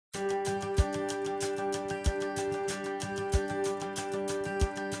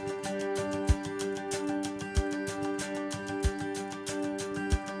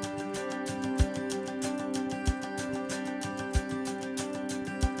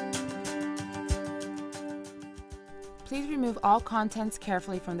Please remove all contents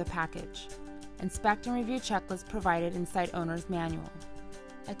carefully from the package. Inspect and review checklist provided in site owner's manual.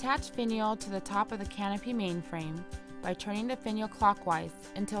 Attach finial to the top of the canopy mainframe by turning the finial clockwise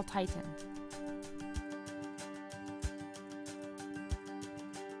until tightened.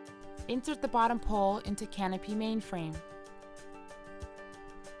 Insert the bottom pole into canopy mainframe.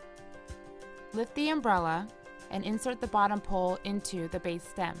 Lift the umbrella and insert the bottom pole into the base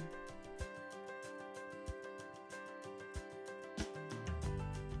stem.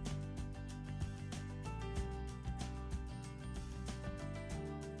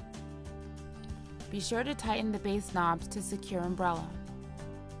 Be sure to tighten the base knobs to secure umbrella.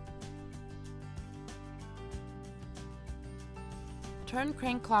 Turn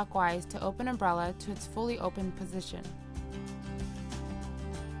crank clockwise to open umbrella to its fully open position.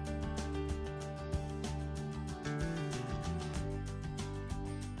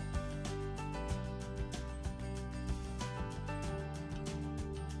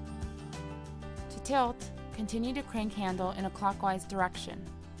 To tilt, continue to crank handle in a clockwise direction.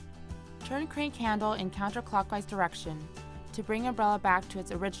 Turn crank handle in counterclockwise direction to bring umbrella back to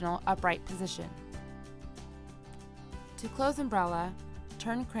its original upright position. To close umbrella,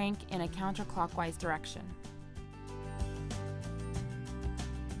 turn crank in a counterclockwise direction.